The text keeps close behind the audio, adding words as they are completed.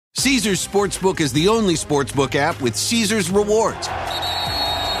Caesars Sportsbook is the only sportsbook app with Caesars Rewards.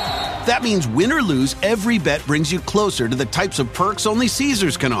 That means win or lose, every bet brings you closer to the types of perks only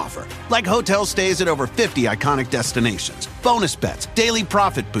Caesars can offer. Like hotel stays at over 50 iconic destinations, bonus bets, daily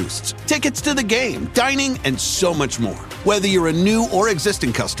profit boosts, tickets to the game, dining, and so much more. Whether you're a new or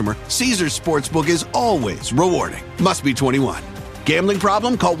existing customer, Caesars Sportsbook is always rewarding. Must be 21. Gambling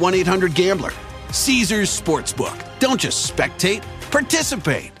problem? Call 1-800-GAMBLER. Caesars Sportsbook. Don't just spectate,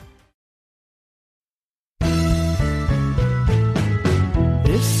 participate.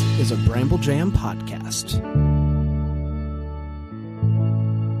 This is a Bramble Jam podcast.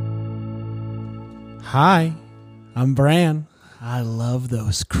 Hi, I'm Bran. I love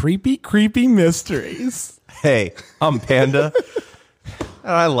those creepy, creepy mysteries. Hey, I'm Panda.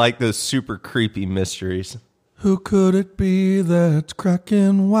 And I like those super creepy mysteries. Who could it be that's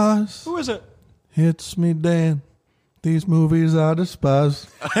cracking wise? Who is it? It's me, Dan. These movies I despise.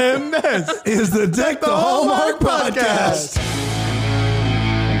 And this Is the Deck the Hallmark Podcast.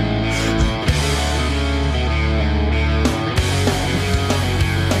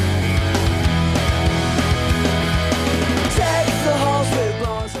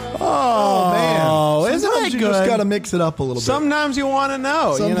 Oh, man. Isn't Sometimes it you just good? got to mix it up a little bit. Sometimes you want to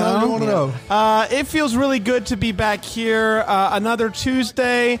know. Sometimes you want to know. It feels really good to be back here. Another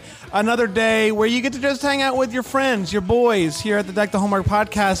Tuesday, another day where you get to just hang out with your friends, your boys here at the Deck the Hallmark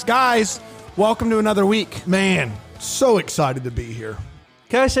Podcast. Guys, welcome to another week. Man, so excited to be here.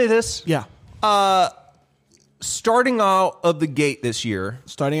 Can I say this? Yeah. Starting out of the gate this year.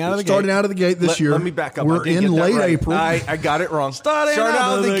 Starting out of the Starting gate. out of the gate this year. Let me back up. We're I didn't in get that late right. April. I got it wrong. Starting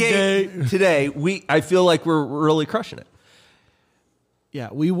out of the gate today. I feel like we're really crushing it. Yeah,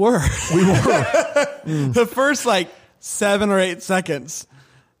 we were. The first 7 or 8 seconds.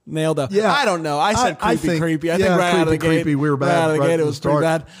 Nailed up. Yeah. I don't know. I said I creepy. I think, think right out of the gate. creepy. We were bad. Right out of the right gate, from it the was pretty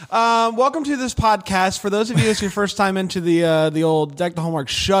start. bad. Welcome to this podcast. For those of you, it's your first time into the old Deck the Hallmark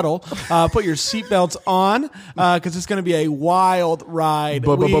shuttle. Put your seatbelts on because it's going to be a wild ride.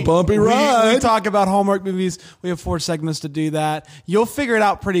 Bumpy We ride. talk about Hallmark movies. We have 4 segments to do that. You'll figure it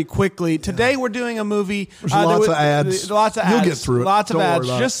out pretty quickly. Today we're doing a movie. There's lots of ads. Lots of ads. You'll get through it. Lots of Don't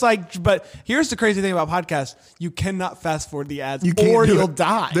worry ads. about it. But here's the crazy thing about podcasts: you cannot fast forward the ads, You can't or do you'll it.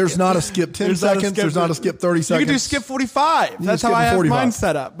 die. There's not a skip 10 seconds. There's not a skip 30 seconds. You can do skip 45. You That's can how skip I have 45. mine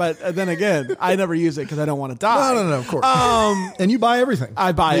set up. But then again, I never use it because I don't want to die. No, of course. And you buy everything.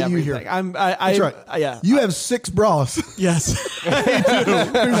 I buy that you everything. hear. That's right. Yeah. You have 6 bras. Yes.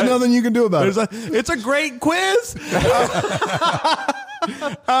 There's nothing you can do about it. It's a great quiz.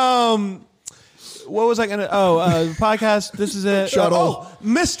 What was I going to... podcast. This is it. Shuttle.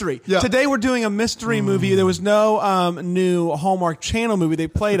 Mystery. Yeah. Today we're doing a mystery movie. There was no new Hallmark Channel movie. They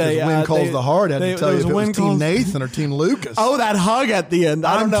played Because Win Calls the Heart. I had to tell you if it was Team Calls- Nathan or Team Lucas. Oh, that hug at the end.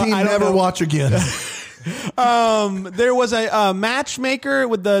 I don't I'm know. Team I don't Never know. Watch Again. There was a matchmaker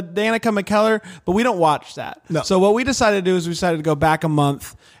with the Danica McKellar, but we don't watch that. No. So what we decided to do is we decided to go back a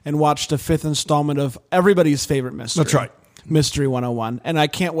month and watch the 5th installment of everybody's favorite mystery. That's right. Mystery 101. And I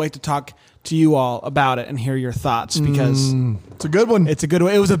can't wait to talk to you all about it and hear your thoughts because It's a good one. it's a good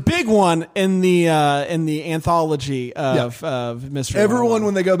one. It was a big one in the anthology of Mystery Everyone, 101.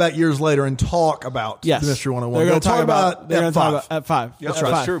 when they go back years later and talk about Yes. the Mystery 101, They're they'll going to talk about. They're going at to talk 5. about at 5. Yep, At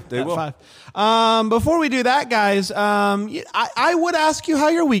that's 5. true. They At will. 5. Before we do that, guys, I would ask you how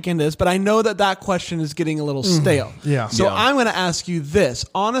your weekend is, but I know that question is getting a little stale. Yeah. So Yeah. I'm going to ask you this: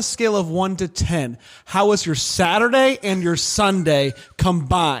 on a scale of 1 to 10, how was your Saturday and your Sunday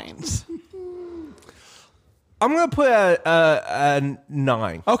combined? I'm going to put a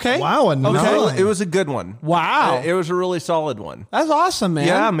 9. Okay. Wow, a 9. It was a good one. Wow. It was a really solid one. That's awesome, man.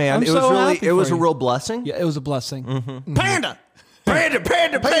 Yeah, man. I'm It was so really happy it was for a you. real blessing. Yeah, it was a blessing. Mm-hmm. Panda.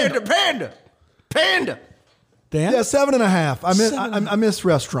 Panda. Dan. Yeah, 7.5. I miss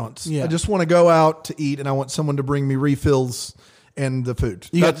restaurants. Yeah. I just want to go out to eat, and I want someone to bring me refills and the food.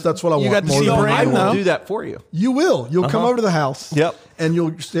 That's what I want. you got to more see than Bran, I anything. will though. do that for you. You will. You'll come over to the house. Yep. And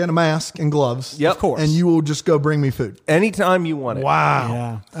you'll stand a mask and gloves. Yep. Of course. And you will just go bring me food. Anytime you want it. Wow.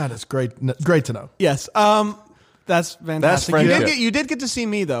 Yeah. That is great. Great to know. Yes. That's fantastic. friendship. You did get to see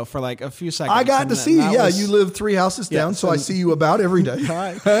me though for like a few seconds. I got and to see you. that Yeah, was- you live 3 houses down, Yes, so I and- see you about every day.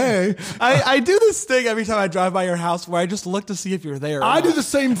 Hi. Hey. I do this thing every time I drive by your house where I just look to see if you're there. or I do not. the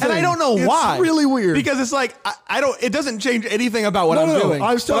same thing. and I don't know It's why. really weird. because it's like I don't. It doesn't change anything about what I'm doing.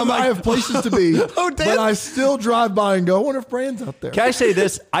 I still But I'm like, I have places to be, Oh, Dan. but I still drive by and go, I wonder if Brand's out there. Can I say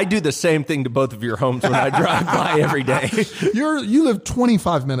this? I do the same thing to both of your homes when I drive by every day. You live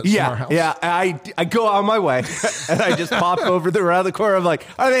 25 minutes from our house. Yeah. I go on my way and I just pop over around the corner. I'm like,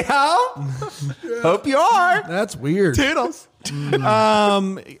 are they home? Hope you are. That's weird. Toodles.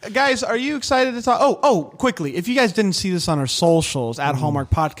 Guys, are you excited to talk? Oh, quickly. If you guys didn't see this on our socials at Hallmark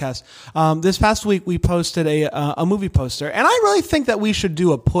Podcast, this past week we posted a movie poster, and I really think that we should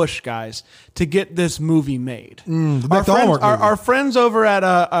do a push, guys, to get this movie made. Our friends over at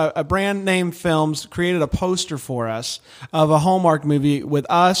a Brand Name Films created a poster for us of a Hallmark movie with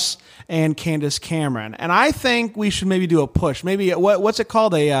us and Candace Cameron, and I think we should maybe do a push. Maybe what's it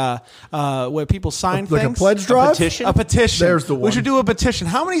called? Where people sign things, like a pledge drive, a petition. There's the one. We should do a petition.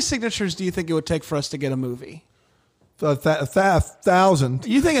 How many signatures do you think it would take for us to get a movie? 1,000.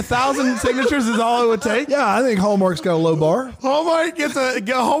 You think 1,000 signatures is all it would take? Yeah, I think Hallmark's got a low bar. Hallmark gets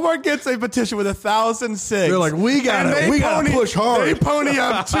a petition with 1,000 sigs. They're like, we gotta push hard. They pony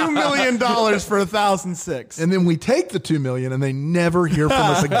up $2 million for 1,000 sigs. And then we take the $2 million, and they never hear from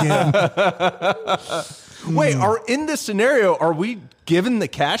us again. Wait, in this scenario, are we given the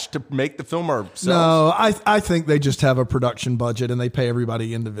cash to make the film ourselves? No, I think they just have a production budget, and they pay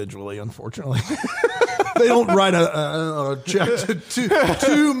everybody individually, unfortunately. They don't write a check to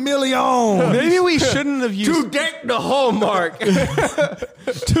 $2 million. Maybe we shouldn't have used... To deck the Hallmark.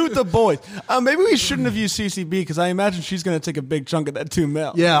 To the boys. Maybe we shouldn't have used CCB, because I imagine she's going to take a big chunk of that $2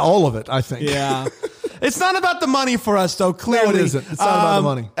 million. Yeah, all of it, I think. Yeah. It's not about the money for us, though, clearly. No, it isn't. It's not about the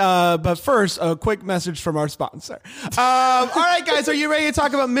money. But first, a quick message from our sponsor. All right, guys, are you ready to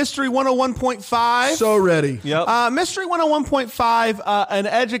talk about Mystery 101.5? So ready. Yep. Mystery 101.5, an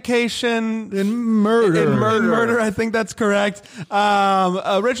education... In murder. In murder, I think that's correct.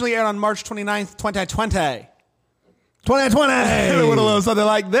 Originally aired on March 29th, 2020. 2020. It would have looked something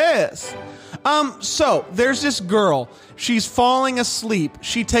like this. So there's this girl. She's falling asleep.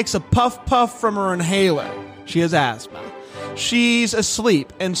 She takes a puff from her inhaler. She has asthma. She's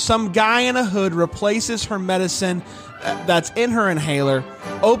asleep, and some guy in a hood replaces her medicine that's in her inhaler,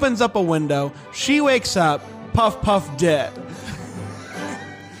 opens up a window. She wakes up, puff dead.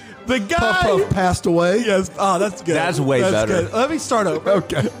 The guy... Puff passed away? Yes. Oh, that's good. That's way better. Good. Let me start over.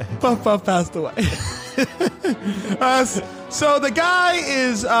 Okay. Puff passed away. So the guy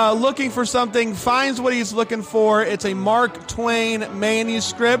is looking for something, finds what he's looking for. It's a Mark Twain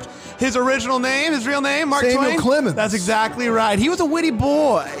manuscript. His original name, his real name, Mark Samuel Twain? Clemens. That's exactly right. He was a witty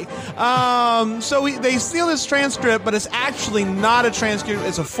boy. So they steal this transcript, but it's actually not a transcript.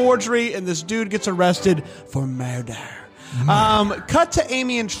 It's a forgery, and this dude gets arrested for murder. Cut to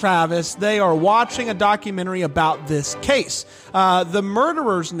Amy and Travis. They are watching a documentary about this case. The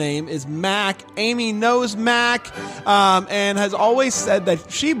murderer's name is Mac. Amy knows Mac and has always said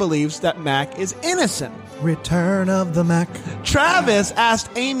that she believes that Mac is innocent. Return of the Mac. Travis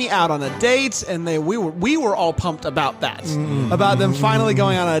asked Amy out on a date, and we were all pumped about that, about them finally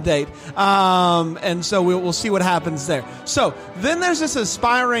going on a date. And so we'll see what happens there. So then there's this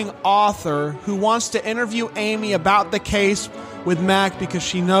aspiring author who wants to interview Amy about the case with Mac because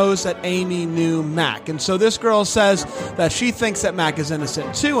she knows that Amy knew Mac. And so this girl says that she thinks that Mac is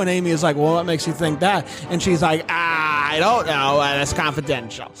innocent too, and Amy is like, well, what makes you think that? And she's like, I don't know, that's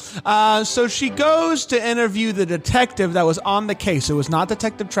confidential. So she goes to interview the detective that was on the case. It was not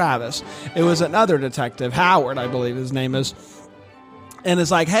Detective Travis. It was another detective, Howard, I believe his name is. And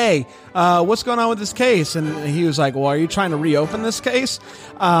it's like, hey, what's going on with this case? And he was like, well, are you trying to reopen this case?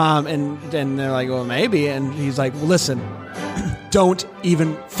 And they're like, well, maybe. And he's like, well, listen, don't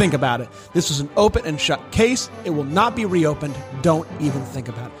even think about it. This was an open and shut case. It will not be reopened. Don't even think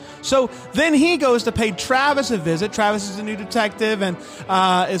about it. So then he goes to pay Travis a visit. Travis is a new detective, and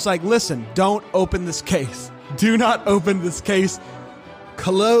it's like, listen, don't open this case. Do not open this case.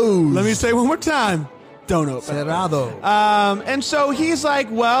 Close. Let me say one more time. Don't open. Cerrado. And so he's like,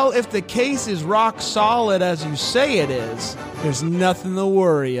 well, if the case is rock solid as you say it is, there's nothing to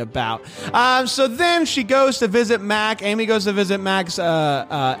worry about. So then she goes to visit Mac. Amy goes to visit Mac's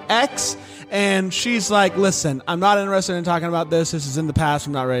ex. And she's like, listen, I'm not interested in talking about this. This is in the past.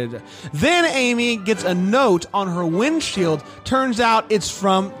 I'm not ready to. Then Amy gets a note on her windshield. Turns out it's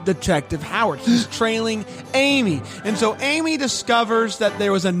from Detective Howard. He's trailing Amy. And so Amy discovers that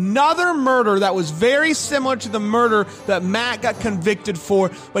there was another murder that was very similar to the murder that Mac got convicted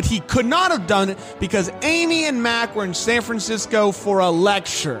for, but he could not have done it because Amy and Mac were in San Francisco for a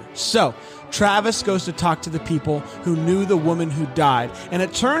lecture. So Travis goes to talk to the people who knew the woman who died. And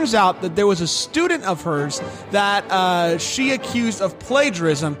it turns out that there was a student of hers that she accused of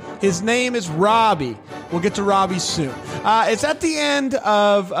plagiarism. His name is Robbie. We'll get to Robbie soon. It's at the end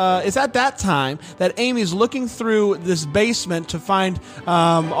of, it's at that time that Amy's looking through this basement to find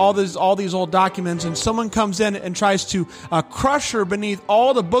all these old documents, and someone comes in and tries to crush her beneath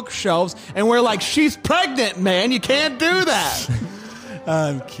all the bookshelves, and we're like, she's pregnant, man. You can't do that.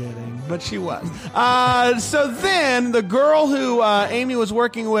 I'm kidding. but she was. So then the girl who Amy was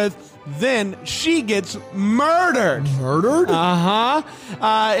working with, then she gets murdered. Murdered?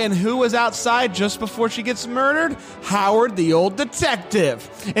 And who was outside just before she gets murdered? Howard, the old detective.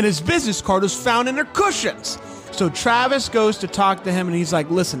 And his business card was found in her cushions. So Travis goes to talk to him, and he's like,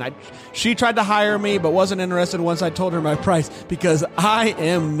 listen, she tried to hire me, but wasn't interested once I told her my price because I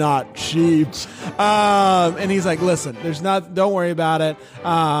am not cheap. And he's like, listen, don't worry about it.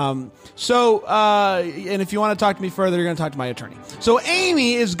 And if you want to talk to me further, you're going to talk to my attorney. So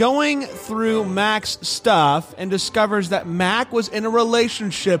Amy is going through Mac's stuff and discovers that Mac was in a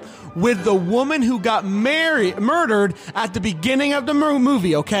relationship with the woman who got murdered at the beginning of the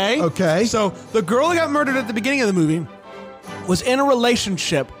movie, okay? Okay. So the girl who got murdered at the beginning of the movie was in a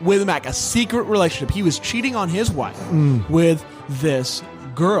relationship with Mac, a secret relationship. He was cheating on his wife with this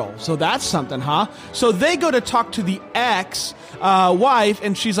girl. So that's something, huh? So they go to talk to the ex-wife,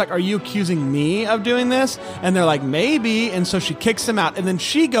 and she's like, are you accusing me of doing this? And they're like, maybe. And so she kicks him out. And then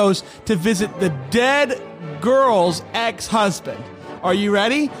she goes to visit the dead girl's ex-husband. Are you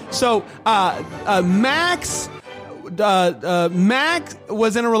ready? So Max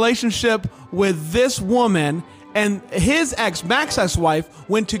was in a relationship with this woman, and his Mac's ex-wife,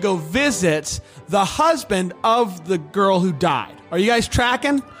 went to go visit the husband of the girl who died. Are you guys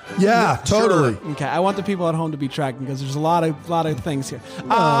tracking? Yeah, totally. Sure. Okay, I want the people at home to be tracking because there's a lot of things here.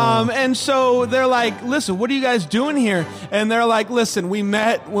 And so they're like, listen, what are you guys doing here? And they're like, listen, we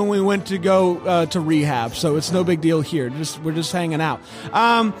met when we went to go to rehab, so it's no big deal here. We're just hanging out.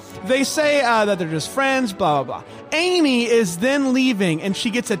 They say that they're just friends, blah, blah, blah. Amy is then leaving, and she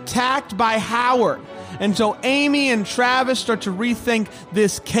gets attacked by Howard. And so Amy and Travis start to rethink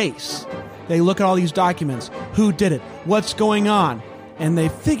this case. They look at all these documents. Who did it? What's going on? And they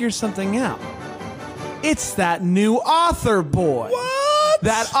figure something out. It's that new author boy. What?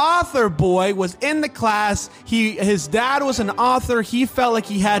 That author boy was in the class. His dad was an author. He felt like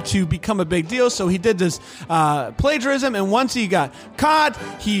he had to become a big deal, so he did this plagiarism. And once he got caught,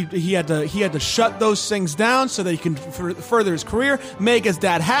 he had to shut those things down so that he can further his career, make his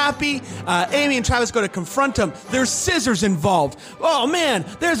dad happy. Amy and Travis go to confront him. There's scissors involved. Oh man,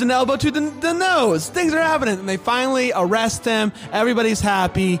 there's an elbow to the nose. Things are happening, and they finally arrest him. Everybody's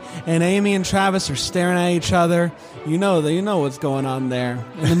happy, and Amy and Travis are staring at each other. You know what's going on there.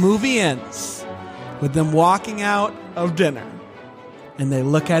 And the movie ends with them walking out of dinner, and they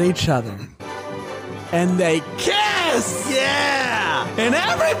look at each other, and they kiss! Yeah! And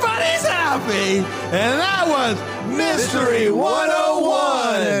everybody's happy! And that was Mystery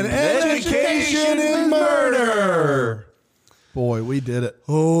 101! An education in murder! Boy, we did it.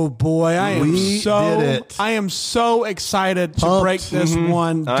 Oh boy, I am so excited to Pumped. break this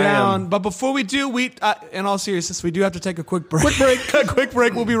one I down. am. But before we do, in all seriousness, we do have to take a quick break. A quick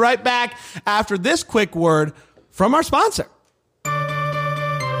break. We'll be right back after this quick word from our sponsor.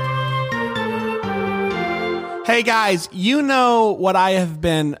 Hey guys, you know what I have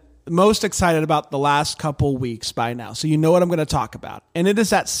been most excited about the last couple weeks by now. So you know what I'm going to talk about. And it is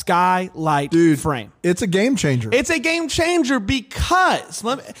that Skylight frame. It's a game changer. It's a game changer because,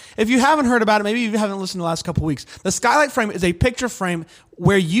 if you haven't heard about it, maybe you haven't listened to the last couple weeks, the Skylight frame is a picture frame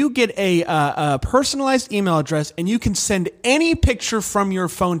where you get a personalized email address, and you can send any picture from your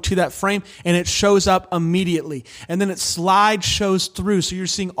phone to that frame, and it shows up immediately. And then it shows through, so you're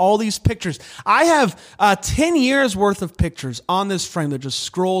seeing all these pictures. I have 10 years worth of pictures on this frame that just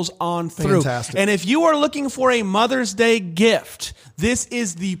scrolls on through. Fantastic. And if you are looking for a Mother's Day gift, this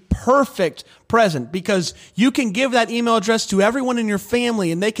is the perfect present, because you can give that email address to everyone in your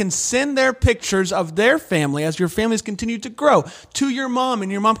family, and they can send their pictures of their family as your families continue to grow to your mom, and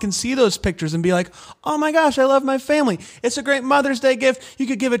your mom can see those pictures and be like, oh my gosh, I love my family. It's a great Mother's Day gift. You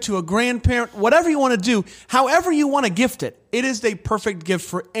could give it to a grandparent, whatever you want to do, however you want to gift it. It is a perfect gift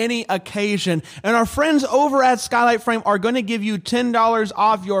for any occasion. And our friends over at Skylight Frame are going to give you $10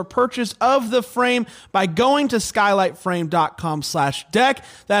 off your purchase of the frame by going to skylightframe.com/deck.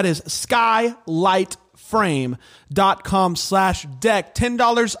 That is skylightframe.com/deck.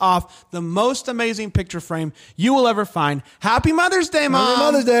 $10 off the most amazing picture frame you will ever find. Happy Mother's Day, Mom! Happy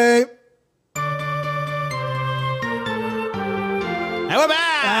Mother's Day. And we're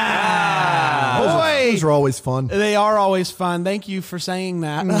back! Boy! Those are always fun. They are always fun. Thank you for saying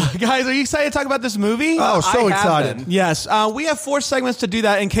that. Guys, are you excited to talk about this movie? Oh, so excited. Yes. We have 4 segments to do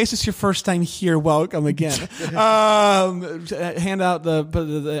that. In case it's your first time here, welcome again. Hand out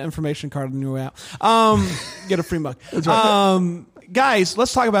the information card on your way out. Get a free mug. That's right. Guys,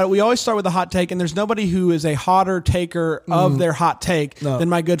 let's talk about it. We always start with a hot take, and there's nobody who is a hotter taker of their hot take than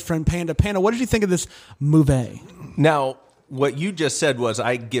my good friend Panda. Panda, what did you think of this movie? Now, What you just said was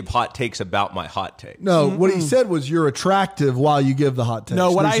I give hot takes about my hot take. No, what he said was you're attractive while you give the hot takes.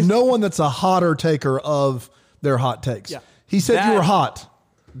 No, There's no one that's a hotter taker of their hot takes. Yeah. He said you were hot.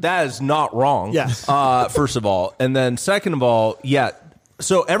 That is not wrong. Yes. First of all, and then second of all, yeah.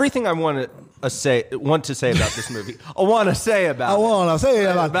 So everything I want to say about this movie, I want to say about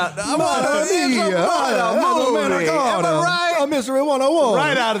Mystery 101.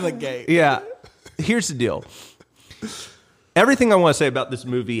 Right out of the gate. Yeah. Here's the deal. Everything I want to say about this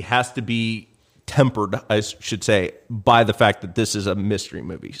movie has to be tempered, I should say, by the fact that this is a mystery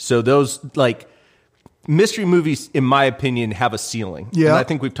movie. So those mystery movies, in my opinion, have a ceiling. Yeah. And I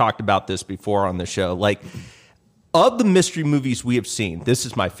think we've talked about this before on the show. Of the mystery movies we have seen, this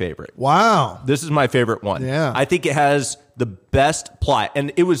is my favorite. Wow. This is my favorite one. Yeah. I think it has the best plot.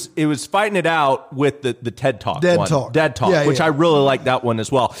 And it was fighting it out with the TED Talk Dead one. Talk. Dead Talk, Yeah, which yeah. I really like that one as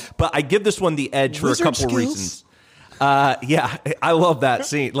well. But I give this one the edge for Wizard a couple skills? reasons. Yeah, I love that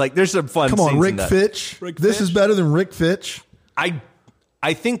scene. There's some fun Come scenes on, in Rick that. Fitch. This is better than Rick Fitch.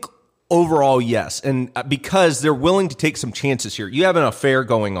 I think overall, yes. And because they're willing to take some chances here. You have an affair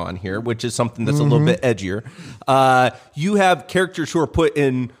going on here, which is something that's a little bit edgier. You have characters who are put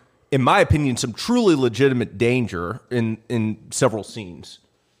in my opinion, some truly legitimate danger in several scenes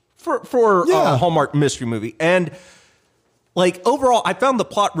for a Hallmark mystery movie. And overall, I found the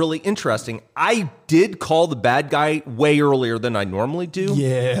plot really interesting. I did call the bad guy way earlier than I normally do.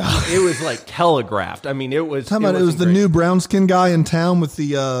 Yeah. It was telegraphed. I mean, it was the new brown skin guy in town with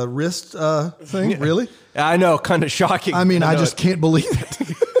the wrist thing. Really? I know, kind of shocking. I mean, I just can't believe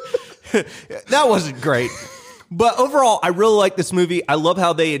it. That wasn't great. But overall, I really like this movie. I love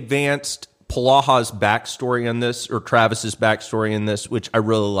how they advanced Palaha's backstory in this, or Travis's backstory in this, which I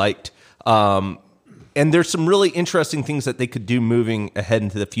really liked. And there's some really interesting things that they could do moving ahead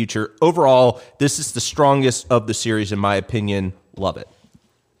into the future. Overall, this is the strongest of the series, in my opinion. Love it.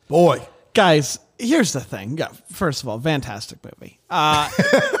 Boy. Guys, here's the thing. Yeah, first of all, fantastic movie.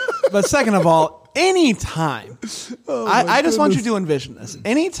 But second of all, anytime, I just want you to envision this.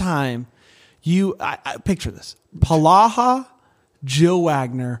 Anytime I picture this. Palaha, Jill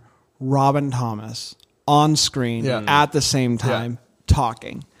Wagner, Robin Thomas on screen at the same time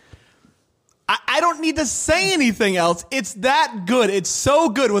talking. I don't need to say anything else. It's that good. It's so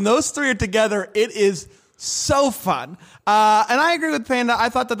good. When those three are together, it is so fun. And I agree with Panda. I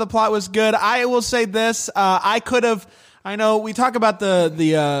thought that the plot was good. I will say this. I know we talk about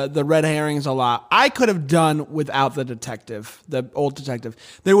the red herrings a lot. I could have done without the detective, the old detective.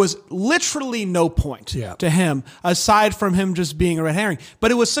 There was literally no point to him aside from him just being a red herring.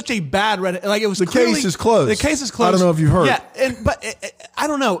 But it was such a bad red. It was the case is closed. The case is closed. I don't know if you've heard. Yeah, but I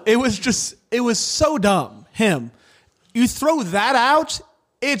don't know. It was so dumb. Him, you throw that out.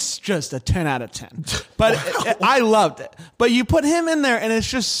 It's just a 10 out of 10. But I loved it. But you put him in there, and it's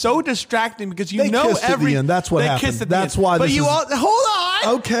just so distracting because they kissed at the end. That's what happened. That's why. But you all hold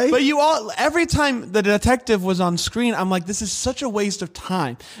on. Okay. But every time the detective was on screen, I'm like, this is such a waste of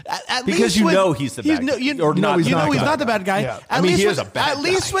time. Because he's the bad guy. He's not the bad guy. Yeah. He is a bad guy. At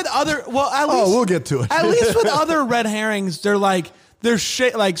least with other. We'll get to it. At least with other red herrings, they're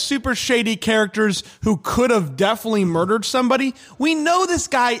super shady characters who could have definitely murdered somebody. We know this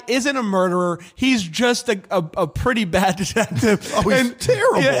guy isn't a murderer. He's just a pretty bad detective. He's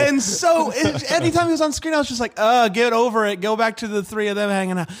terrible. Yeah, and so anytime he was on screen, I was just like, get over it. Go back to the three of them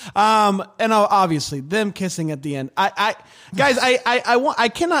hanging out. And obviously them kissing at the end. I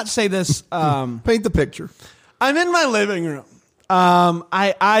cannot say this. Paint the picture. I'm in my living room.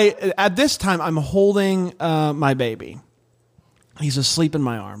 At this time, I'm holding my baby. He's asleep in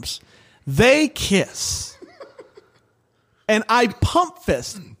my arms. They kiss. And I pump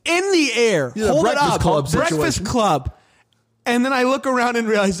fist in the air. Hold it up. Breakfast Club. And then I look around and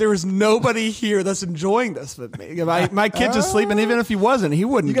realize there was nobody here that's enjoying this with me. My kid's asleep, and even if he wasn't, he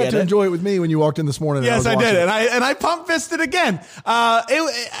wouldn't get it. You got to enjoy it with me when you walked in this morning. Yes, I did. And I pump fisted again.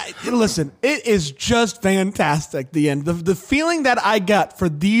 Listen, it is just fantastic, the end. The feeling that I got for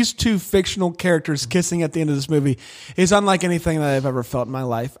these two fictional characters kissing at the end of this movie is unlike anything that I've ever felt in my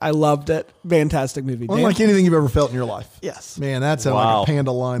life. I loved it. Fantastic movie. Unlike anything you've ever felt in your life. Yes. Man, that sounds like a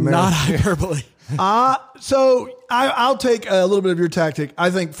Panda line there. Not hyperbole. So I'll take a little bit of your tactic. I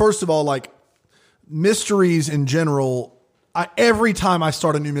think, first of all, mysteries in general, every time I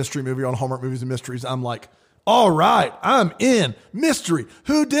start a new mystery movie on Hallmark Movies and Mysteries, I'm like, all right, I'm in. Mystery.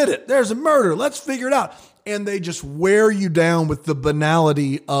 Who did it? There's a murder. Let's figure it out. And they just wear you down with the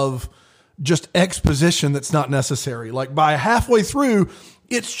banality of just exposition that's not necessary. By halfway through,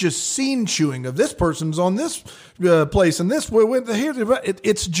 it's just scene chewing of this person's on this place and this went here.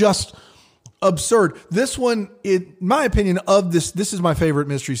 It's just absurd. This one, in my opinion, this is my favorite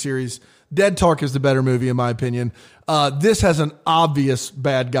mystery series. Dead Talk is the better movie, in my opinion. This has an obvious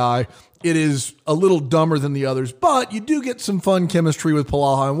bad guy. It is a little dumber than the others, but you do get some fun chemistry with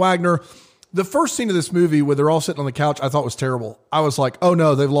Palaha and Wagner. The first scene of this movie where they're all sitting on the couch, I thought was terrible. I was like, oh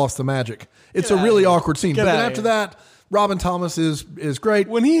no, they've lost the magic. It's a really awkward scene. But then after that, Robin Thomas is great.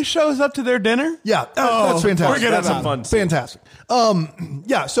 When he shows up to their dinner? Yeah, that's fantastic. We're getting some fun. Fantastic.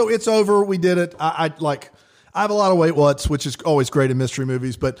 Yeah, so it's over. We did it. I have a lot of wait whats, which is always great in mystery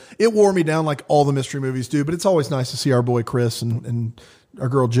movies, but it wore me down like all the mystery movies do. But it's always nice to see our boy Chris and our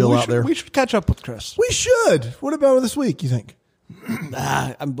girl Jill out there. We should catch up with Chris. We should. What about this week, you think?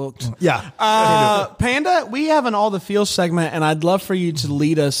 I'm booked. Yeah. Panda, we have an All the Feels segment, and I'd love for you to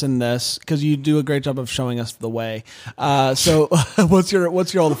lead us in this because you do a great job of showing us the way. So what's your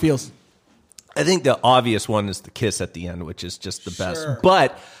All the Feels? I think the obvious one is the kiss at the end, which is just the best.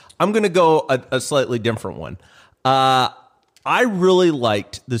 But I'm going to go a slightly different one. I really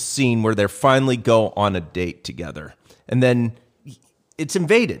liked the scene where they finally go on a date together, and then it's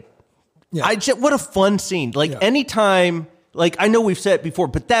invaded. Yeah. What a fun scene. Anytime, I know we've said it before,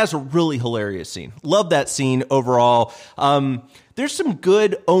 but that's a really hilarious scene. Love that scene overall. There's some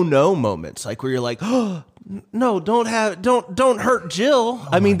good oh no moments, like where you're like, oh, no, don't hurt Jill.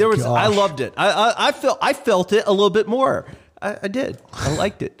 I mean, I loved it. I felt it a little bit more. I did. I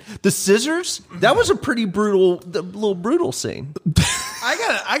liked it. The scissors, that was a pretty little brutal scene.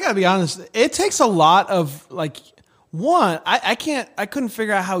 I gotta be honest. It takes a lot of I couldn't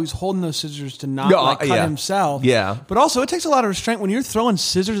figure out how he's holding those scissors to not cut himself. Yeah. But also it takes a lot of restraint when you're throwing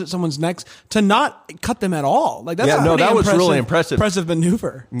scissors at someone's necks to not cut them at all. That was really impressive. Impressive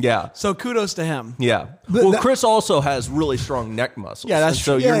maneuver. Yeah. So kudos to him. Yeah. Well, Chris also has really strong neck muscles. Yeah, that's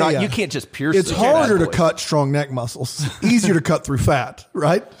true. so you can't just pierce. It's harder to cut strong neck muscles. Easier to cut through fat,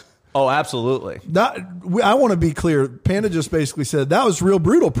 right? Oh, absolutely. I want to be clear. Panda just basically said that was real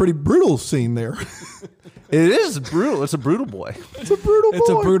brutal. Pretty brutal scene there. It is brutal. It's a brutal boy. It's a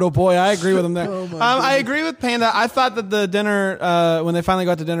brutal boy. I agree with him there. I agree with Panda. I thought that the dinner, when they finally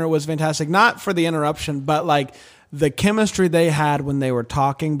got to dinner, was fantastic. Not for the interruption, but the chemistry they had when they were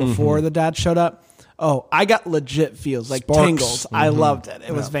talking before the dad showed up. Oh, I got legit feels, Sparks. Tingles. I loved it.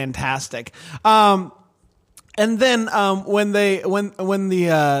 It was fantastic. And then when the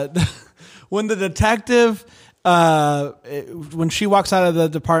detective. When she walks out of the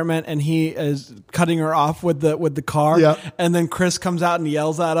department and he is cutting her off with the car, and then Chris comes out and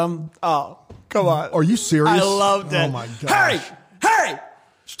yells at him. Oh, come on! Are you serious? I loved it. Oh my gosh! Hey!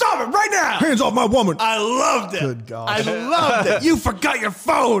 Stop it right now! Hands off my woman! I loved it. Good God! I loved it. You forgot your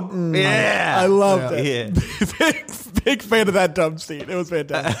phone. Yeah, I loved it. Yeah. Big fan of that dumb scene. It was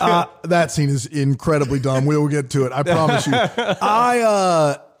fantastic. That scene is incredibly dumb. We will get to it. I promise you.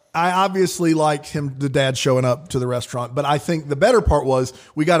 I obviously liked the dad showing up to the restaurant, but I think the better part was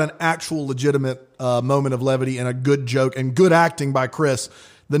we got an actual legitimate moment of levity and a good joke and good acting by Chris.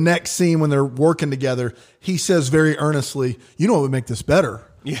 The next scene when they're working together, he says very earnestly, "You know what would make this better?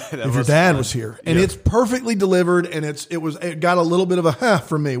 If your dad was here." And it's perfectly delivered, and it got a little bit of a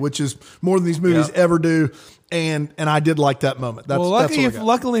from me, which is more than these movies ever do. And I did like that moment.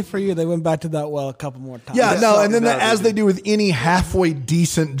 Luckily for you, they went back to that well a couple more times. Yeah, no, and then as they do with any halfway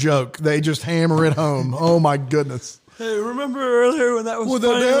decent joke, they just hammer it home. Oh my goodness. Hey, remember earlier when that was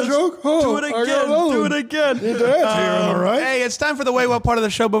funny? That joke? Do it again. Do it again. Your dad's here, am I right? Hey, it's time for the Wait What part of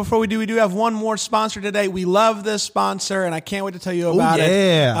the show. But before we do have one more sponsor today. We love this sponsor, and I can't wait to tell you about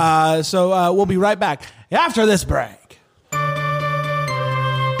it. So we'll be right back after this break.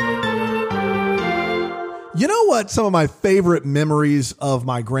 You know what some of my favorite memories of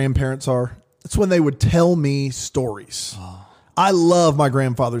my grandparents are? It's when they would tell me stories. I love my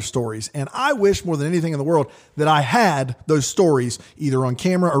grandfather's stories, and I wish more than anything in the world that I had those stories either on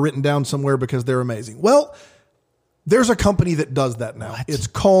camera or written down somewhere because they're amazing. Well, there's a company that does that now. What? It's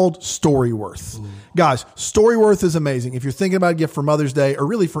called Storyworth. Ooh. Guys, Storyworth is amazing. If you're thinking about a gift for Mother's Day or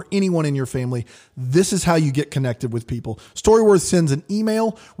really for anyone in your family, this is how you get connected with people. Storyworth sends an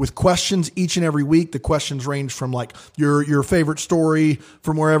email with questions each and every week. The questions range from your favorite story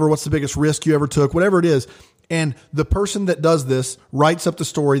from wherever, what's the biggest risk you ever took, whatever it is. And the person that does this writes up the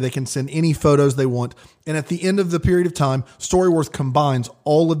story. They can send any photos they want. And at the end of the period of time, Storyworth combines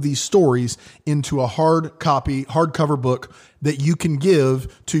all of these stories into a hardcover book that you can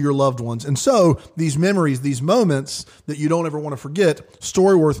give to your loved ones. And so these memories, these moments that you don't ever want to forget,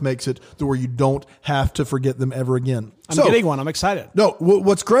 Storyworth makes it to where you don't have to forget them ever again. I'm getting one. I'm excited. No,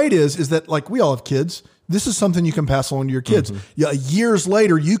 what's great is that we all have kids. This is something you can pass along to your kids. Mm-hmm. Yeah, years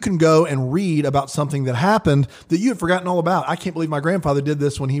later, you can go and read about something that happened that you had forgotten all about. I can't believe my grandfather did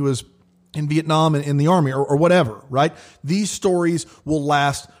this when he was in Vietnam and in the army or whatever, right? These stories will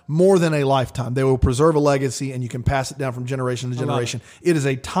last more than a lifetime. They will preserve a legacy and you can pass it down from generation to generation. It is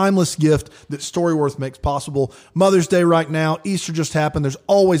a timeless gift that Storyworth makes possible. Mother's Day right now, Easter just happened. There's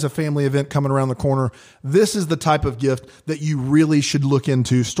always a family event coming around the corner. This is the type of gift that you really should look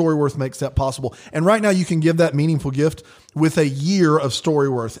into. Storyworth makes that possible. And right now you can give that meaningful gift with a year of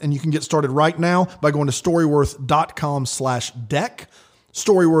Storyworth. And you can get started right now by going to storyworth.com/deck.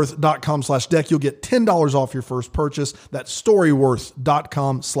 Storyworth.com/deck. You'll get $10 off your first purchase. That's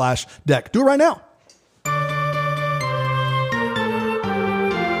storyworth.com/deck. Do it right now.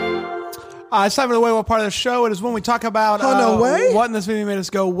 It's time for the Wait What part of the show. It is when we talk about what in this movie made us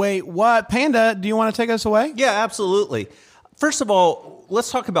go, wait, what? Panda, do you want to take us away? Yeah, absolutely. First of all, let's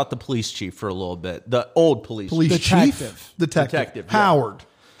talk about the police chief for a little bit. The old police chief. Detective. Yeah. Howard.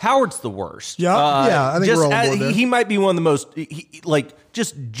 Howard's the worst. Yeah, I think we're all on board there. He might be one of the most,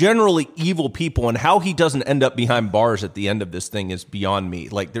 just generally evil people, and how he doesn't end up behind bars at the end of this thing is beyond me.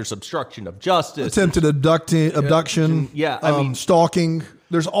 Like, there's obstruction of justice. Attempted abduction. Yeah, stalking.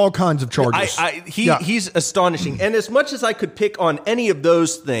 There's all kinds of charges. He's astonishing. And as much as I could pick on any of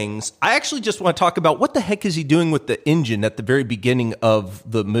those things, I actually just want to talk about what the heck is he doing with the engine at the very beginning of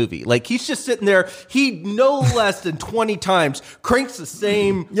the movie. Like, he's just sitting there. He no less than 20 times cranks the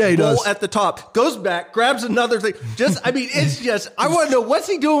same bolt at the top, goes back, grabs another thing. It's just, I want to know, what's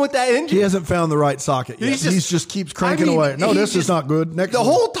he doing with that engine? He hasn't found the right socket yet. He just keeps cranking away. No, this is not good. Next the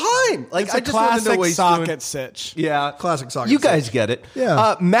whole time. Like, it's I just want to know what he's socket doing. sitch. Yeah. Classic socket You sitch. guys get it. Yeah.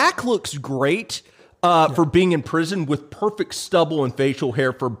 Mac looks great for being in prison with perfect stubble and facial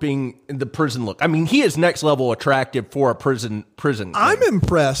hair for being in the prison look. I mean, he is next level attractive for a prison. I'm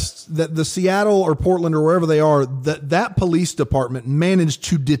impressed that the Seattle or Portland or wherever they are, that police department managed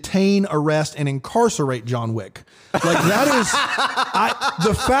to detain, arrest, and incarcerate John Wick. Like, that is,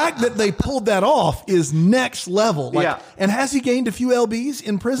 the fact that they pulled that off is next level. Like, and has he gained a few LBs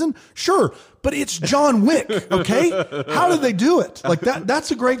in prison? Sure. But it's John Wick, okay? How did they do it? Like, that's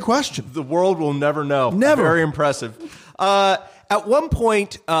a great question. The world will never know. Never. Very impressive. At one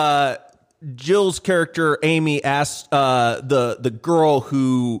point, Jill's character, Amy, asks the girl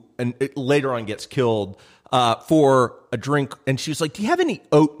who later on gets killed for a drink, and she's like, do you have any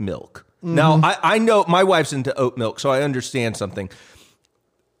oat milk? Mm-hmm. Now, I know my wife's into oat milk, so I understand something.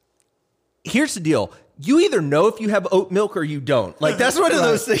 Here's the deal. You either know if you have oat milk or you don't. Like, that's one of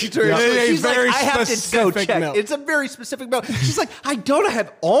those things where she's like, I have to go check. Milk. It's a very specific milk. She's like, I don't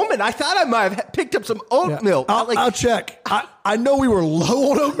have almond. I thought I might have picked up some oat milk. I'll check. I know we were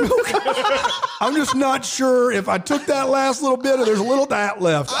low on oat milk. I'm just not sure if I took that last little bit or there's a little that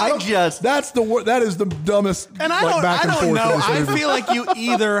left. That is the dumbest. And I don't know. I feel like you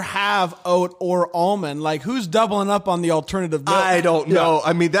either have oat or almond. Like, who's doubling up on the alternative milk? I don't know.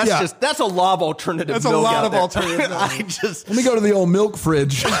 I mean, that's a lot of alternative milk. That's a lot of alternative milk. Let me go to the old milk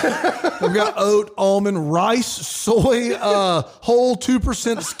fridge. I've got oat, almond, rice, soy, whole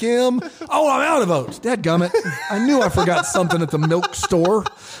 2% skim. Oh, I'm out of oats. Dadgummit. I knew I forgot something at the milk store.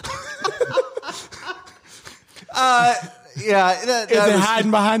 Is it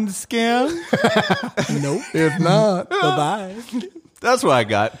hiding behind the skim? Nope. If not, bye-bye. That's what I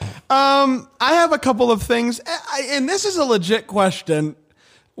got. I have a couple of things, and this is a legit question.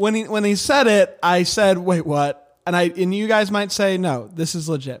 When he said it, I said, "Wait, what?" And you guys might say, "No, this is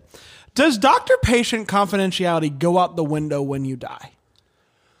legit." Does doctor-patient confidentiality go out the window when you die?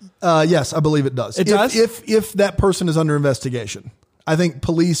 Yes, I believe it does. It does? If that person is under investigation. I think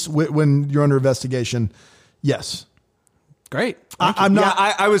police, when you're under investigation, yes. Great. I'm not.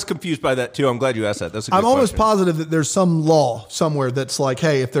 Yeah, I was confused by that too. I'm glad you asked that. That's a good I'm almost question. positive that there's some law somewhere that's like,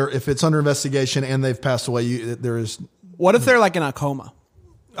 hey, if it's under investigation and they've passed away, there is. What if they're like in a coma?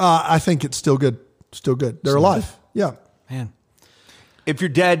 I think it's still good. Still good. They're alive. Yeah. Man. If you're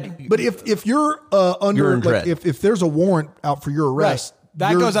dead, but if you're under, like, if there's a warrant out for your arrest,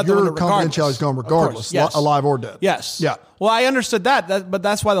 that goes out the window regardless. Your confidentiality is gone regardless, yes. Alive or dead. Yes. Yeah. Well, I understood that, but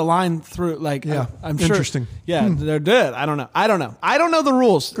that's why the line through, like, yeah, I'm sure. Interesting. Yeah, they're dead. I don't know. I don't know the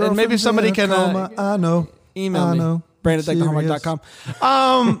rules. And maybe somebody can I know. Email me.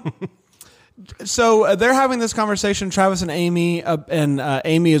 Brandon@thehomework.com. So they're having this conversation, Travis and Amy, and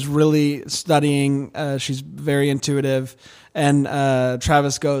Amy is really studying. She's very intuitive. And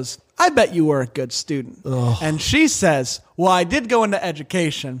Travis goes, I bet you were a good student. Ugh. And she says, well, I did go into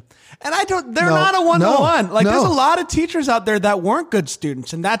education. And they're not a one-to-one. There's a lot of teachers out there that weren't good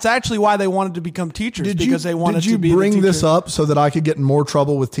students. And that's actually why they wanted to become teachers, because they wanted to be the teacher. Did you bring this up so that I could get in more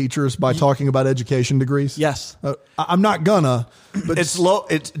trouble with teachers by talking about education degrees? Yes. I'm not gonna. But It's low.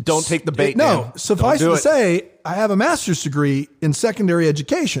 Don't take the bait. Dan. Suffice Don't do to it. say, I have a master's degree in secondary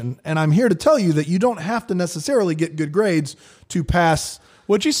education, and I'm here to tell you that you don't have to necessarily get good grades to pass.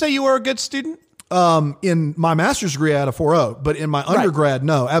 Would you say you were a good student? In my master's degree, I had a 4.0, but in my undergrad,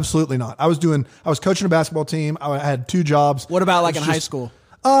 no, absolutely not. I was coaching a basketball team. I had 2 jobs. What about in high school?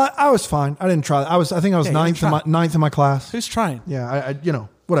 I was fine. I didn't try. I think I was ninth in my class. Who's trying? Yeah,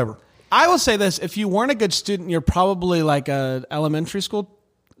 whatever. I will say this: if you weren't a good student, you're probably like a elementary school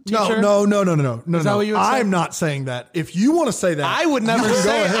teacher. No. Is that what you would say? I'm not saying that. If you want to say that, I would never you can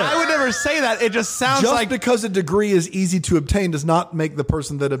say. go ahead. I would never say that. It just sounds Just like because a degree is easy to obtain does not make the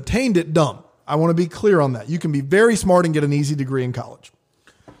person that obtained it dumb. I want to be clear on that. You can be very smart and get an easy degree in college.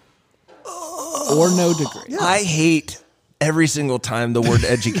 Or no degree. I hate every single time the word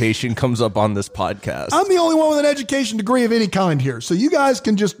education comes up on this podcast. I'm the only one with an education degree of any kind here, so you guys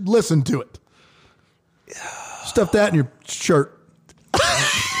can just listen to it. Stuff that in your shirt.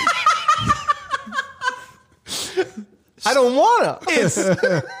 I don't wanna.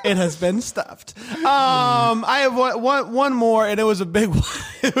 It has been stuffed. I have one more, and it was a big one.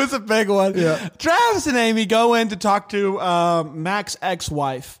 It was a big one. Yeah. Travis and Amy go in to talk to Mac's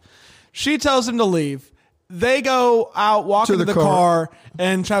ex-wife. She tells him to leave. They go out, walk To into the the car. car,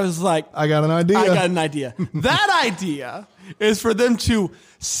 and Travis is like, I got an idea. I got an idea. That idea is for them to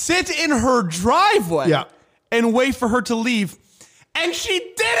sit in her driveway Yeah. and wait for her to leave. And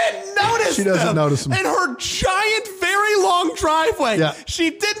she didn't notice She doesn't them notice them. in her giant, very long driveway. Yeah. She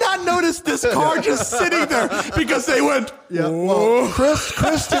did not notice this car just sitting there because they went, Yeah. Well,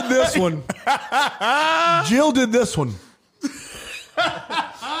 Chris did this one. Jill did this one.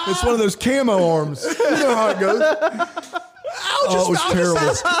 It's one of those camo arms. You know how it goes. It was terrible.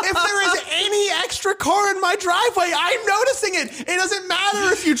 Says, if there is any extra car in my driveway, I'm noticing it. It doesn't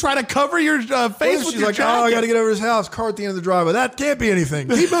matter if you try to cover your face with She's your like, jacket. I got to get over to his house. Car at the end of the driveway. That can't be anything.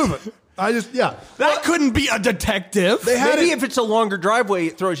 Keep moving. That couldn't be a detective. They had Maybe it, if it's a longer driveway,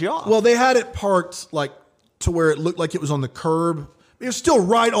 it throws you off. well, they had it parked to where it looked like it was on the curb. It was still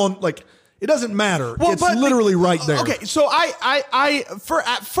right on, it doesn't matter. It's literally right there. Okay, so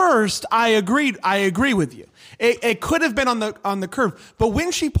at first I agree with you. It could have been on the curve, but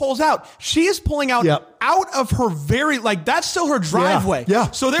when she pulls out, she is pulling out out of her that's still her driveway. Yeah.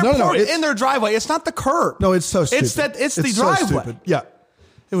 So they're it's in their driveway. It's not the curb. No, it's so stupid. It's the so driveway. stupid. Yeah.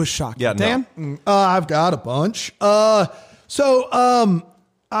 It was shocking. Yeah, no. Dan? I've got a bunch. I'll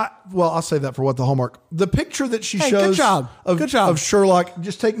save that for what the Hallmark. The picture that she shows good job. of Sherlock.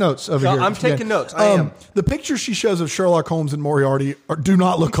 Just take notes over here. I'm taking notes. I am. The picture she shows of Sherlock Holmes and Moriarty do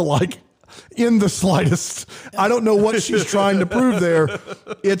not look alike in the slightest. I don't know what she's trying to prove there.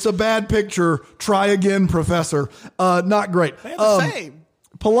 It's a bad picture. Try again, Professor. Not great. They're the same.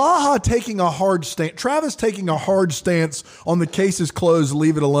 Palaha taking a hard stance. Travis taking a hard stance on the case is closed,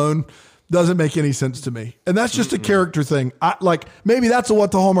 leave it alone. Doesn't make any sense to me. And that's just a character thing. Maybe that's a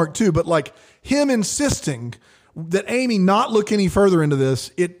what the Hallmark too, but him insisting that Amy not look any further into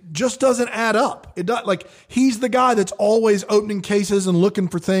this, it just doesn't add up. It does, he's the guy that's always opening cases and looking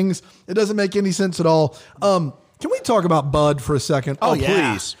for things. It doesn't make any sense at all. Can we talk about Bud for a second? Oh,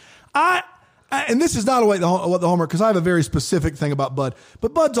 yeah. Please. And this is not what the Hallmark, because I have a very specific thing about Bud.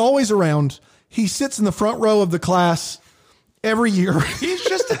 But Bud's always around. He sits in the front row of the class every year. He's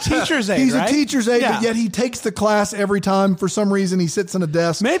just a teacher's aide, He's right? a teacher's aide, Yeah. but yet he takes the class every time. For some reason, he sits in a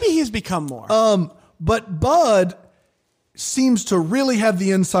desk. Maybe he's become more. But Bud seems to really have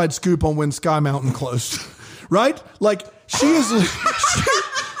the inside scoop on when Sky Mountain closed, right?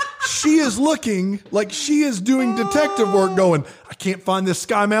 She is looking like she is doing detective work going, I can't find this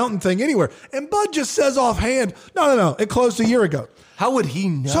Sky Mountain thing anywhere. And Bud just says offhand, no, it closed a year ago. How would he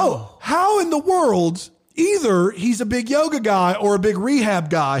know? So how in the world, either he's a big yoga guy or a big rehab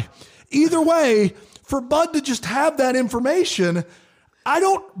guy, either way, for Bud to just have that information,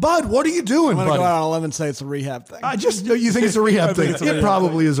 Bud, what are you doing, I'm going to buddy? go out on a limb and say it's a rehab thing. You think it's a rehab thing? It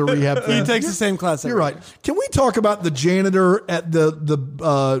probably is a rehab thing. He takes the same class every You're right. Can we talk about the janitor at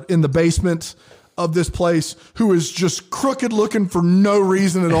the in the basement of this place who is just crooked looking for no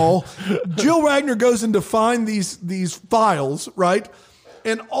reason at all? Jill Wagner goes in to find these files, right?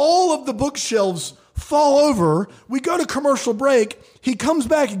 And all of the bookshelves fall over. We go to commercial break. He comes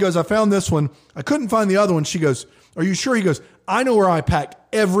back. He goes, I found this one. I couldn't find the other one. She goes, are you sure? He goes, I know where I packed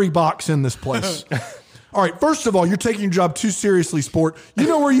every box in this place. All right, first of all, you're taking your job too seriously, sport. You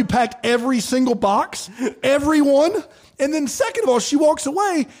know where you packed every single box? Every one? And then second of all, she walks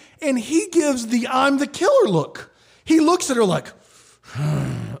away and he gives the I'm the killer look. He looks at her like he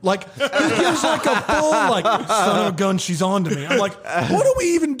gives like a full like son of a gun, she's on to me. I'm like, what are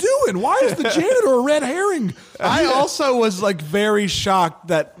we even doing? Why is the janitor a red herring? I also was like very shocked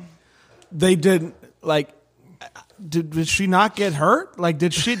that they didn't like. Did she not get hurt? Like,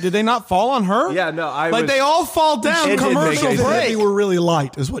 did they not fall on her? Yeah, no, they all fall down. It didn't make Commercial any sense. break. They were really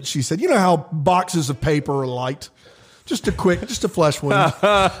light, is what she said. You know how boxes of paper are light? Just a flesh wound.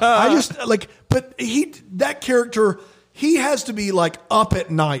 I just but that character, he has to be like up at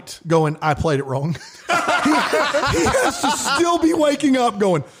night going, I played it wrong. he has to still be waking up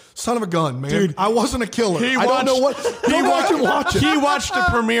going, son of a gun, man. Dude, I wasn't a killer. I don't know what. Watch it. He watched the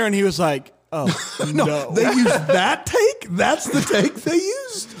premiere and he was like, oh, no. They used that take? That's the take they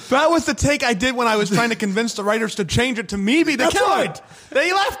used? That was the take I did when I was trying to convince the writers to change it to me be the That's killer. right.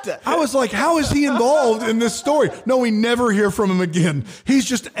 They left it. I was like, how is he involved in this story? No, we never hear from him again. He's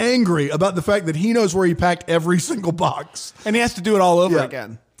just angry about the fact that he knows where he packed every single box. And he has to do it all over Yeah.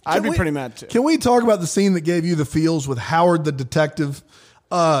 again. I'd be pretty mad too. Can we talk about the scene that gave you the feels with Howard the detective?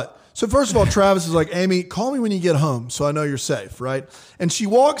 So first of all, Travis is like, Amy, call me when you get home so I know you're safe, right? And she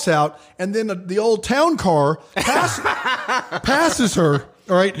walks out, and then the old town car passes her,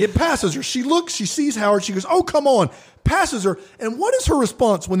 all right? It passes her. She looks, she sees Howard, she goes, oh, come on, passes her. And what is her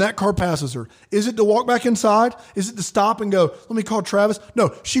response when that car passes her? Is it to walk back inside? Is it to stop and go, let me call Travis?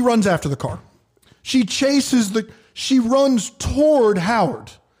 No, she runs after the car. She runs toward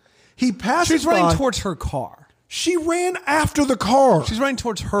Howard. He passes She's running by. towards her car. She ran after the car. She's running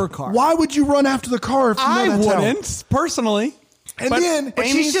towards her car. Why would you run after the car if you know I that's how? wouldn't, personally. And But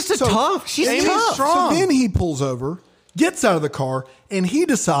she's just tough. She's Amy's tough. strong. So then he pulls over, gets out of the car, and he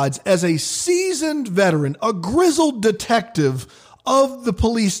decides, as a seasoned veteran, a grizzled detective of the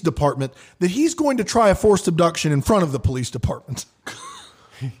police department, that he's going to try a forced abduction in front of the police department.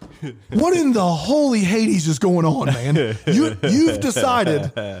 What in the holy Hades is going on, man? You've decided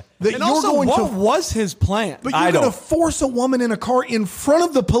that And you're also, going what to... was his plan? But you're going to force a woman in a car in front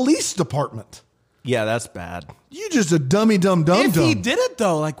of the police department. Yeah, that's bad. You just a dummy dumb. If he did it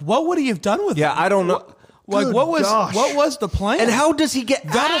though, like what would he have done with it? Yeah, I don't know. Like Good what gosh. was the plan? And how does he get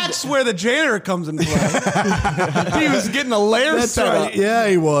out of That's where the janitor comes into play. He was getting a lair That's set right. up. Yeah,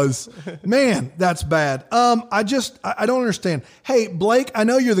 he was. Man, that's bad. I don't understand. Hey, Blake, I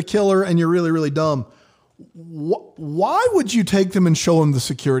know you're the killer and you're really, really dumb. Why would you take them and show them the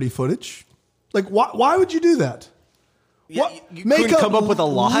security footage? Like, why would you do that? Yeah, you couldn't come up with a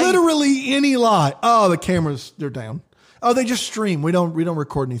lie? Literally any lie. Oh, the cameras, they're down. Oh, they just stream. We don't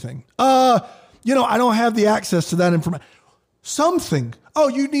record anything. I don't have the access to that information. Something. Oh,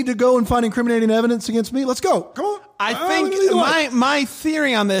 you need to go and find incriminating evidence against me? Let's go. Come on. I think my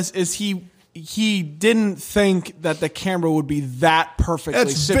theory on this is he didn't think that the camera would be that perfectly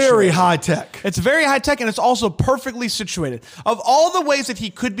It's situated. very high tech. It's very high tech, and it's also perfectly situated. Of all the ways that he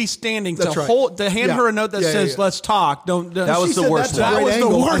could be standing That's to right. hand her a note that says, yeah. "Let's talk." Don't. That was She the said worst that's a one. great That was the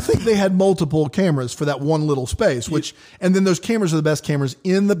angle. I worst. think they had multiple cameras for that one little space, and then those cameras are the best cameras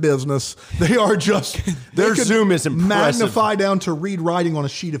in the business. They are just, Their they could zoom is impressive. Magnify down to read writing on a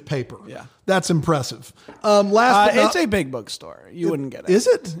sheet of paper. Yeah. That's impressive. Last but not, It's a big bookstore. You wouldn't get it. Is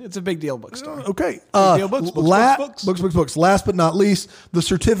it? It's a big deal bookstore. Okay. Big deal books, Books. Last but not least, the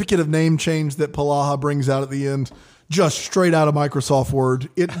certificate of name change that Palaha brings out at the end, just straight out of Microsoft Word.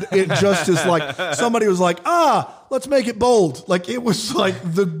 It just is like somebody was like, let's make it bold. Like it was like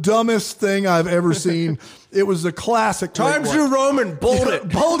the dumbest thing I've ever seen. It was a classic. Times New Roman, bold it.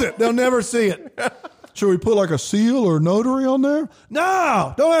 Bold it. They'll never see it. Should we put like a seal or notary on there?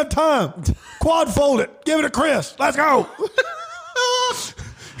 No, don't have time. Quad fold it. Give it to Chris. Let's go.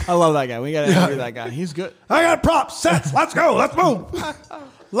 I love that guy. We got to interview that guy. He's good. I got props, sets. Let's go. Let's move.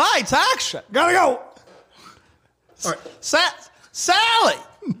 Lights, action. Gotta go. All right. Sally,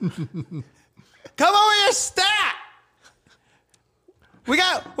 come over here, stat. We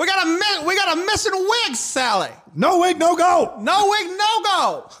got a missing wig, Sally. No wig, no go. No wig, no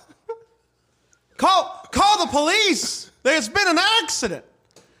go. Call the police. There's been an accident.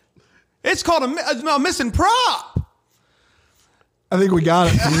 It's called a missing prop. I think we got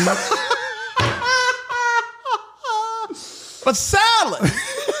it. But Sally,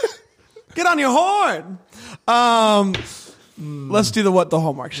 get on your horn. Let's do the What the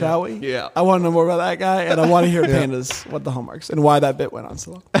Hallmark, shall we? Yeah. I want to know more about that guy, and I want to hear Panda's What the Hallmarks and why that bit went on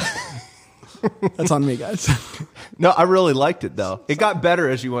so long. That's on me, guys. No, I really liked it though. It got better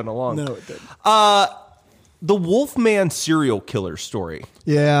as you went along. No, it didn't. the Wolfman serial killer story.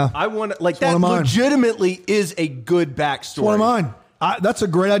 Yeah. I want to, like, one that of mine. legitimately is a good backstory. It's one of mine. That's a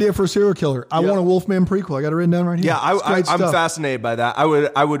great idea for a serial killer. I want a Wolfman prequel. I got it written down right here. Yeah, I'm fascinated by that.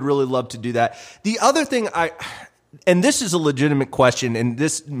 I would really love to do that. The other thing and this is a legitimate question, and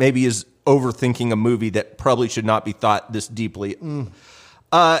this maybe is overthinking a movie that probably should not be thought this deeply.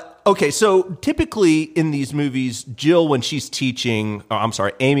 Okay, so typically in these movies, Amy when she's teaching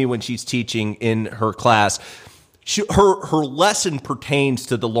in her class, her lesson pertains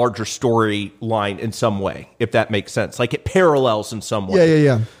to the larger storyline in some way, if that makes sense. Like it parallels in some way.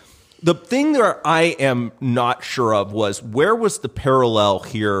 Yeah. The thing that I am not sure of was where was the parallel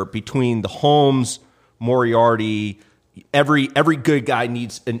here between the Holmes, Moriarty. Every good guy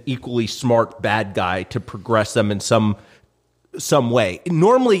needs an equally smart bad guy to progress them in some way.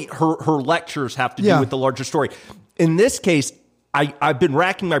 Normally, her lectures have to do with the larger story. In this case, I've been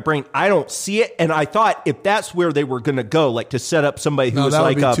racking my brain. I don't see it, and I thought if that's where they were going to go, like to set up somebody who was that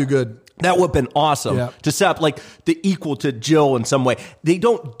like would be too good. That would have been awesome to set up like the equal to Jill in some way. They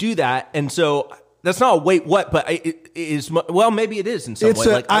don't do that, and so that's not a wait what, but it is. Well, maybe it is in some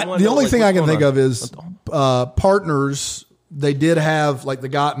way. The only thing I can think of is Partners. They did have like the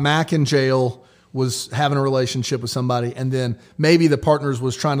guy Mac in jail was having a relationship with somebody, and then maybe the Partners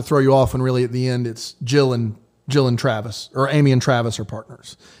was trying to throw you off, and really at the end it's Jill and Travis, or Amy and Travis are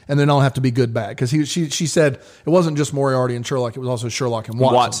partners, and they don't have to be good bad, because she said it wasn't just Moriarty and Sherlock, it was also Sherlock and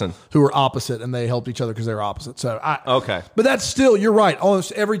Watson. Who were opposite, and they helped each other because they were opposite. So okay, but that's still, you're right.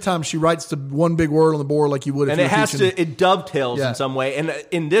 Almost every time she writes the one big word on the board, like you would, if it dovetails in some way. And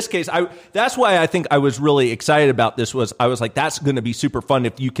in this case, that's why I think I was really excited about this. I was like, that's going to be super fun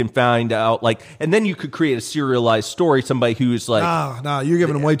if you can find out, like, and then you could create a serialized story. Somebody who's like, no, you're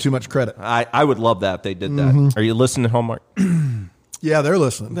giving them way too much credit. I would love that if they did that. Are you listening, Hallmark? Yeah, they're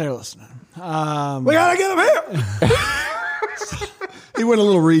listening. They're listening. We gotta get him here. He went a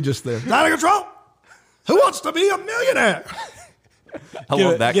little Regis there. Out of control. Who wants to be a millionaire? I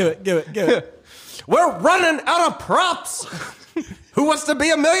love that. Give it. We're running out of props. Who wants to be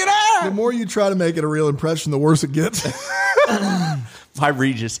a millionaire? The more you try to make it a real impression, the worse it gets. My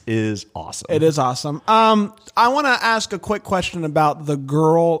Regis is awesome. It is awesome. I want to ask a quick question about the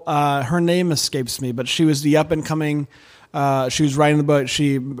girl. Her name escapes me, but she was the up and coming. She was writing the book.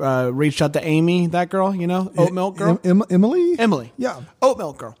 She reached out to Amy, that girl, you know, Oat Milk Girl. Emily? Yeah. Oat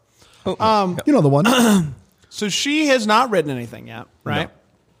Milk Girl. You know the one. So she has not written anything yet, right?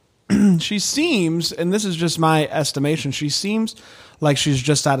 No. She seems, and this is just my estimation, she seems like she's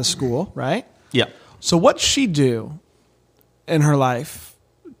just out of school, right? Yeah. So what's she do in her life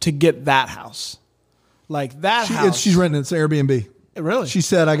to get that house? Like that house. She's renting it. It's an Airbnb. Really? She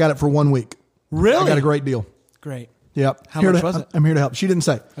said, I got it for 1 week. Really? I got a great deal. Great. Yep. How much was it? I'm here to help. She didn't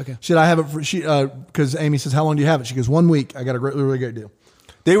say. Okay. She said, I have it for, because Amy says, how long do you have it? She goes, 1 week. I got a really great deal.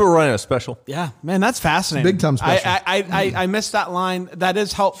 They were running a special. Yeah, man, that's fascinating. Big time special. I missed that line. That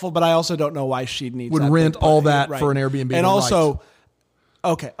is helpful, but I also don't know why she needs would that rent thing, all that for an Airbnb. And also,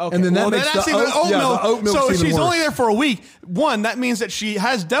 okay. And then that makes that's the even oat milk. The oat milk. So even she's worse. only there for a week. One, that means that she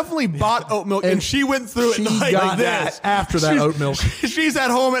has definitely bought oat milk, and she went through it she like got this. That after that oat milk. She's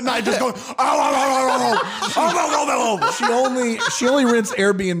at home at night just going, She only rents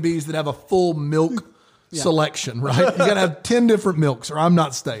Airbnbs that have a full milk selection, right? You got to have 10 different milks, or I'm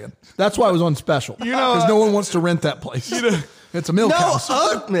not staying. That's why it was on special. Because no one wants to rent that place. It's a milk house.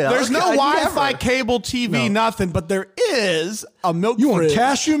 There's no Wi-Fi, cable, TV, nothing, but there is a milk You fridge. want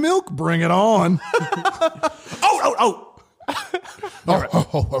cashew milk? Bring it on.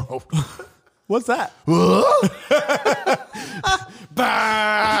 What's that?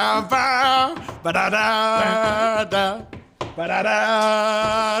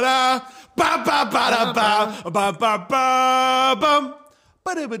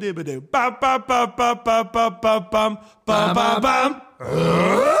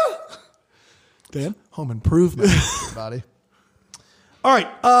 Dan? Home Improvement, everybody. All right.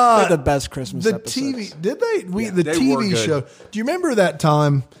 The best Christmas the episodes. TV, did they? The they were TV good. show. Do you remember that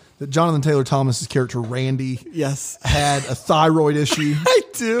time that Jonathan Taylor Thomas's character, Randy, Yes. had a thyroid issue? I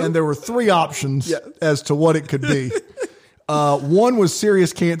do. And there were 3 options as to what it could be. One was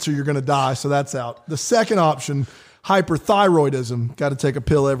serious cancer, you're going to die, so that's out. The second option, hyperthyroidism, got to take a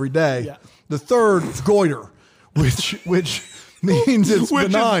pill every day. Yeah. The third is goiter, which means it's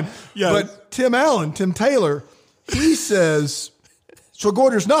benign. But Tim Taylor, he says, so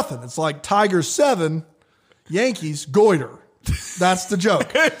goiter's nothing. It's like Tigers 7, Yankees, goiter. That's the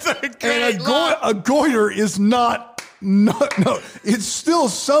joke. And a goiter is not, it's still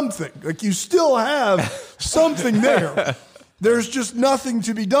something. Like you still have something there. There's just nothing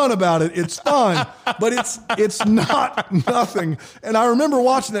to be done about it. It's fine, but it's not nothing. And I remember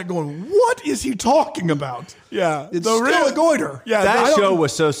watching that going, what is he talking about? Yeah. It's still a goiter. Yeah, That show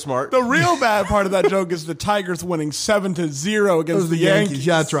was so smart. The real bad part of that joke is the Tigers winning 7-0 against the Yankees.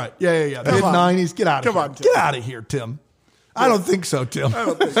 Yeah, that's right. Yeah. Mid-90s. Get out of here. on, Tim. Get out of here, Tim. I don't think so, Tim. I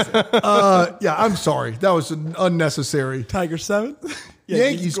don't think so. Yeah, I'm sorry. That was an unnecessary. Tigers 7?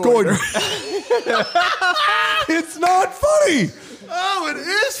 Yankees goiter. It's not funny. Oh, it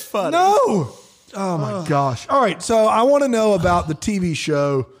is funny. No. Oh, my gosh. All right, so I want to know about the TV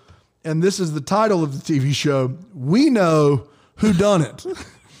show, and this is the title of the TV show, We Know Who Done It.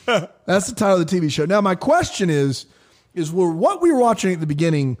 That's the title of the TV show. Now, my question is what we were watching at the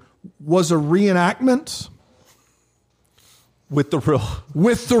beginning was a reenactment with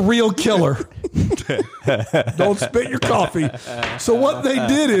the real killer. Don't spit your coffee. So what they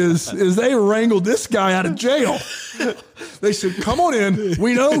did is they wrangled this guy out of jail. They said, come on in.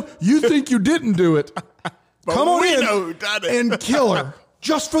 We know you think you didn't do it. Come on in know who done it. and kill her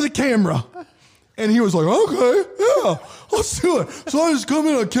just for the camera. And he was like, okay, yeah, let's do it. So I just come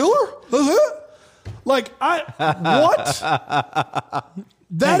in and kill her? That's it? Like, what?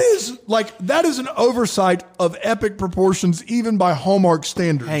 That is an oversight of epic proportions, even by Hallmark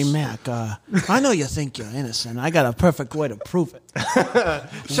standards. Hey, Mac, I know you think you're innocent. I got a perfect way to prove it.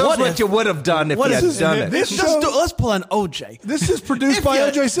 Shows what you would have done if you had done it. Let's pull an OJ. This is produced by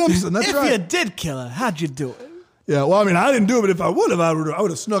O.J. Simpson. That's right. If you did kill her, how'd you do it? Yeah, well, I mean, I didn't do it, but if I would have, I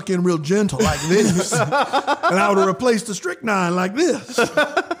would have snuck in real gentle like this. And I would have replaced the strychnine like this. And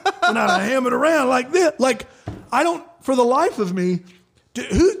I'd have hammered around like this. Like, I don't, for the life of me,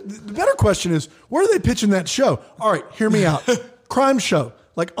 the better question is, where are they pitching that show? All right, hear me out. Crime show,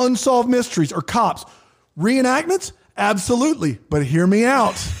 like Unsolved Mysteries or Cops. Reenactments? Absolutely. But hear me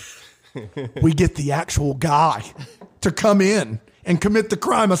out. We get the actual guy to come in and commit the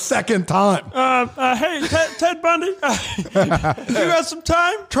crime a second time. Hey, Ted Bundy, you got some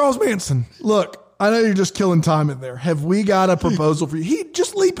time? Charles Manson, look, I know you're just killing time in there. Have we got a proposal for you? He'd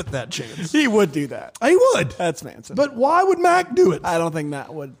just leap at that chance. He would do that. He would. That's Manson. But why would Mac do it? I don't think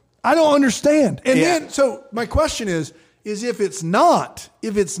Matt would. I don't understand. And then, so my question is if it's not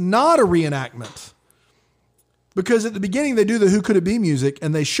a reenactment, because at the beginning they do the Who Could It Be music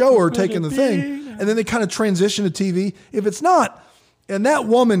and they show her taking the thing and then they kind of transition to TV. If it's not, and that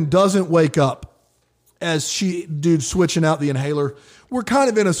woman doesn't wake up as dude switching out the inhaler, we're kind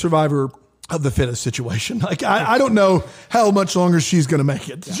of in a survivor of the fittest situation. Like, I don't know how much longer she's going to make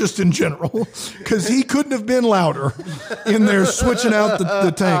it, just in general, because he couldn't have been louder in there switching out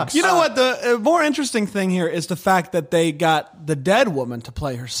the tanks. You know what? The more interesting thing here is the fact that they got the dead woman to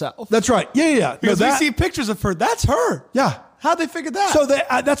play herself. That's right. Yeah. Because we see pictures of her. That's her. Yeah. How'd they figure that? So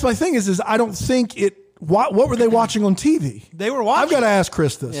that's my thing is I don't think it. What were they watching on TV? They were watching. I've got to ask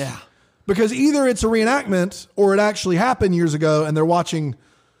Chris this. Yeah. Because either it's a reenactment or it actually happened years ago and they're watching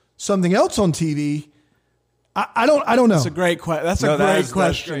something else on TV. I don't know. That's a great question. That's a great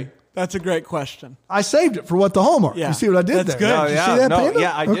question. That's a great question. I saved it for What the Homework. Yeah. You see what I did That's there? good. Did you see that, Panda?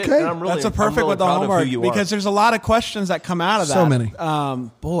 Yeah, I did. Okay. And That's a perfect What the Homework because there's a lot of questions that come out of that. So many.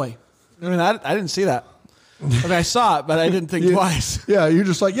 Boy. I mean, I didn't see that. I mean, I saw it, but I didn't think twice. Yeah, you're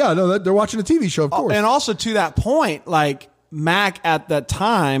just like, they're watching a TV show, of course. And also to that point, like Mac at the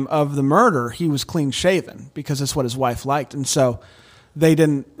time of the murder, he was clean shaven because that's what his wife liked. And so they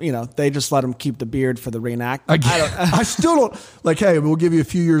didn't, they just let him keep the beard for the reenactment. I still don't, like, hey, we'll give you a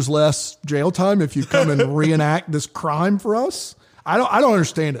few years less jail time if you come and reenact this crime for us. I don't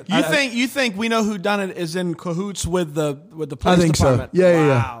understand it. You think We Know Who Done It is in cahoots with the police I think department? So. Yeah,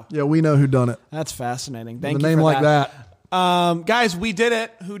 wow. Yeah, We Know Who Done It. That's fascinating. Thank With you a name for like that. Guys, we did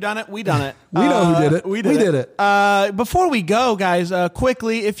it. Who done it? We done it. We know who did it. We did it. Before we go, guys,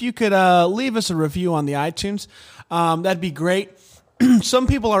 quickly, if you could leave us a review on the iTunes, that'd be great. Some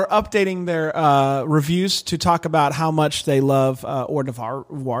people are updating their reviews to talk about how much they love Hors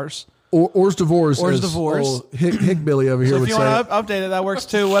d'Ivoires. Hors d'Ivoires. Hors d'Ivoires. Hick Billy over here So would if say you want to update it, that works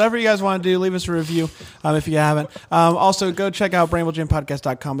too. Whatever you guys want to do, leave us a review if you haven't. Also, go check out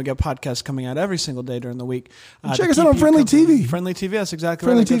BramblejamPodcast.com. We got podcasts coming out every single day during the week. Check us out on Friendly TV. Friendly TV, that's exactly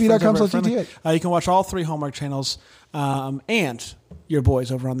FriendlyTV.com/TTA. You can watch all 3 Hallmark channels and your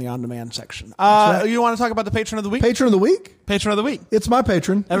boys over on the on-demand section. Right. You want to talk about the Patron of the Week? Patron of the Week? Patron of the Week. It's my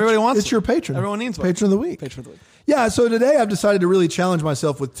patron. Everybody wants It's your patron. Everyone needs one. Patron of the Week. Patron of the Week. Yeah, so today I've decided to really challenge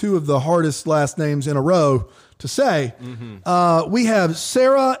myself with 2 of the hardest last names in a row to say. Mm-hmm. We have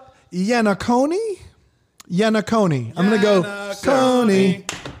Sarah Yannaccone. I'm going to go Coney.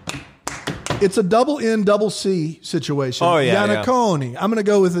 It's a double N, double C situation. Oh, yeah. Yannaccone. I'm going to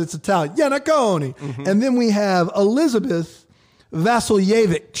go with it's Italian. Yannaccone. Mm-hmm. And then we have Elizabeth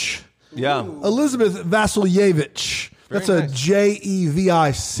Vasilyevich. Yeah. Elizabeth Vasilyevich. That's a nice.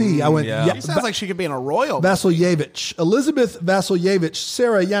 Jevic. I went, yeah. yeah. He sounds like she could be in a royal. Vasilyevich. Elizabeth Vasilyevich.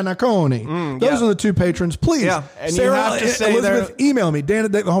 Sarah Yanakoni. Those are the two patrons. Please. Yeah. And you Sarah, have to say Elizabeth, email me.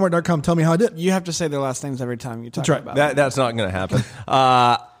 Dan@deckthehallmark.com. Tell me how I did. You have to say their last names every time you talk right. about it. That's not going to happen.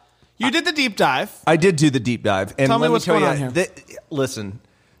 You did the deep dive. I did do the deep dive. And Tell me let what's tell going you, on here. Listen,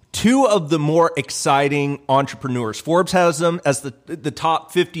 two of the more exciting entrepreneurs. Forbes has them as the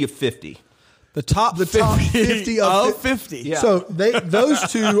top 50 of 50. The top 50 of 50. Yeah. So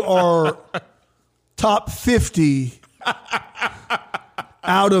those two are top 50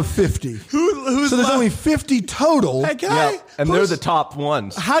 out of 50. Who's So there's left? only 50 total. Hey, guy, And they're the top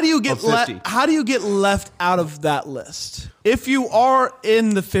ones. How do you get of 50. How do you get left out of that list? If you are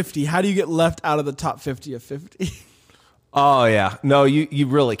in the 50, how do you get left out of the top 50 of 50? Oh yeah, no, you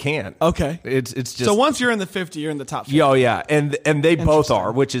really can't. Okay. it's just So once you're in the 50, you're in the top 50. Oh yeah, and they both Interesting.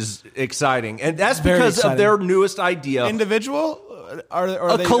 are, which is exciting, and that's Very because exciting. of their newest idea. Individual?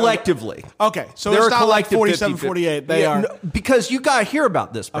 Are they collectively. Okay, so They're it's a not like collective 47, 50-50. 48. They Yeah, are. no, because you got to hear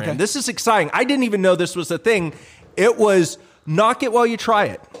about this, Brandon. Okay. This is exciting. I didn't even know this was a thing. It was knock it while you try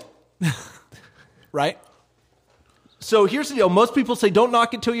it. Right? So here's the deal. Most people say don't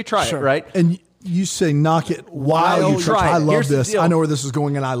knock it till you try Sure. it, right? And you say knock it while you try. it. I love Here's the this. deal. I know where this is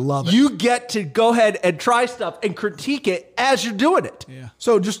going and I love it. You get to go ahead and try stuff and critique it as you're doing it. Yeah.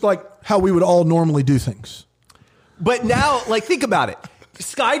 So just like how we would all normally do things. But now, like, think about it.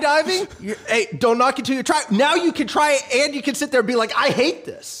 Skydiving, hey, don't knock it till you try it. Now you can try it and you can sit there and be like, I hate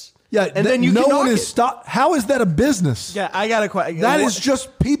this. Yeah, and then you no can one knock is it. stop. How is that a business? Yeah, I got a question. That is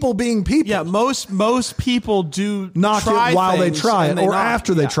just people being people. Yeah, most people do Knock try it while they things try and it, or knock.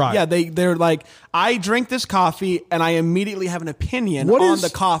 after they Yeah. try it. Yeah, they're like, I drink this coffee and I immediately have an opinion What on is the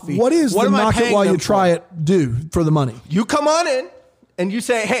coffee. What is the am I knock it paying while them you try for? it do for the money? You come on in and you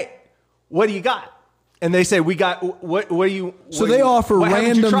say, hey, what do you got? And they say, we got, what do you... So they offer what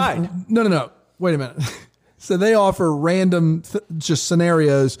haven't you random. tried? No. Wait a minute. So they offer random just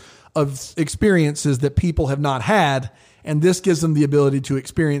scenarios of experiences that people have not had, and this gives them the ability to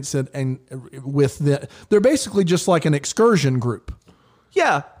experience it. And they're basically just like an excursion group.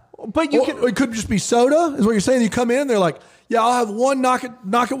 Yeah, but you Or can... it could just be soda, is what you're saying. You come in, they're like, "Yeah, I'll have one knock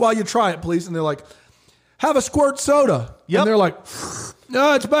it while you try it, please." And they're like, "Have a squirt soda." Yep. And they're like,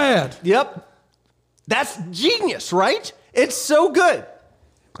 "No, it's bad." Yep. That's genius, right? It's so good.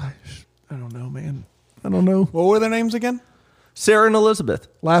 I don't know, man. I don't know. What were their names again? Sarah and Elizabeth.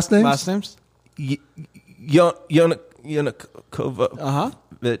 Last names? Last names? Yanukovich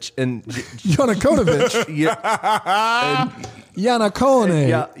and Yanakonovich,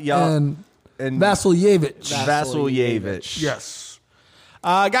 Yanakone, and Vasilyevich. Vasilyevich. Yes.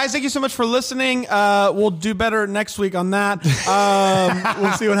 Guys, thank you so much for listening. We'll do better next week on that.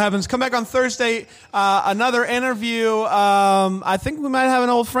 We'll see what happens. Come back on Thursday. Another interview. I think we might have an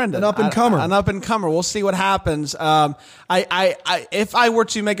old friend. An up-and-comer. An up-and-comer. We'll see what happens. If I were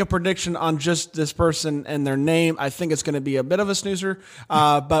to make a prediction on just this person and their name, I think it's going to be a bit of a snoozer.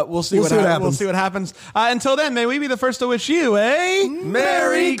 But we'll see what happens. We'll see what happens. Until then, may we be the first to wish you a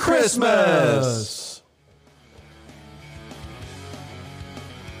Merry Christmas.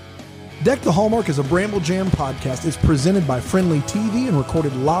 Deck the Hallmark is a Bramble Jam podcast. It's presented by Friendly TV and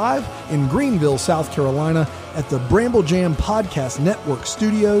recorded live in Greenville, South Carolina at the Bramble Jam Podcast Network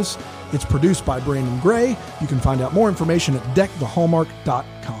Studios. It's produced by Brandon Gray. You can find out more information at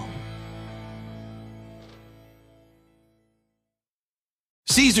deckthehallmark.com.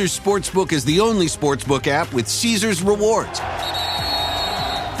 Caesars Sportsbook is the only sportsbook app with Caesars Rewards.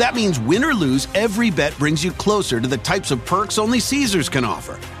 That means win or lose, every bet brings you closer to the types of perks only Caesars can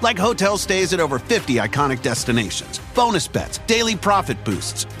offer. Like hotel stays at over 50 iconic destinations, bonus bets, daily profit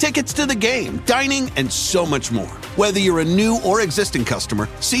boosts, tickets to the game, dining, and so much more. Whether you're a new or existing customer,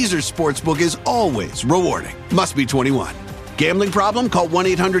 Caesars Sportsbook is always rewarding. Must be 21. Gambling problem? Call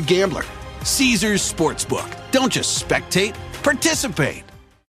 1-800-GAMBLER. Caesars Sportsbook. Don't just spectate, participate.